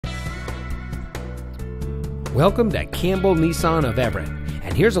Welcome to Campbell Nissan of Everett,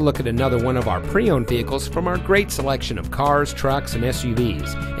 and here's a look at another one of our pre-owned vehicles from our great selection of cars, trucks, and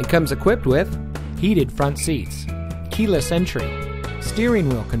SUVs, and comes equipped with heated front seats, keyless entry, steering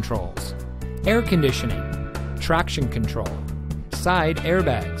wheel controls, air conditioning, traction control, side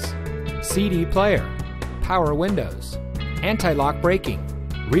airbags, CD player, power windows, anti-lock braking,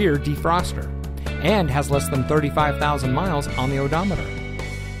 rear defroster, and has less than 35,000 miles on the odometer.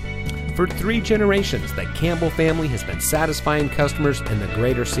 For 3 generations, the Campbell family has been satisfying customers in the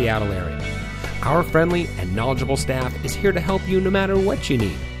greater Seattle area. Our friendly and knowledgeable staff is here to help you no matter what you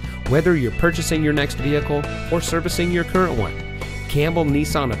need. Whether you're purchasing your next vehicle or servicing your current one, Campbell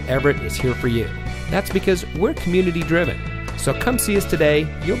Nissan of Everett is here for you. That's because we're community driven. So come see us today.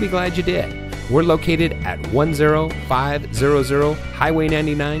 You'll be glad you did. We're located at 10500 Highway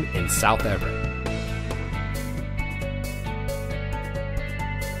 99 in South Everett.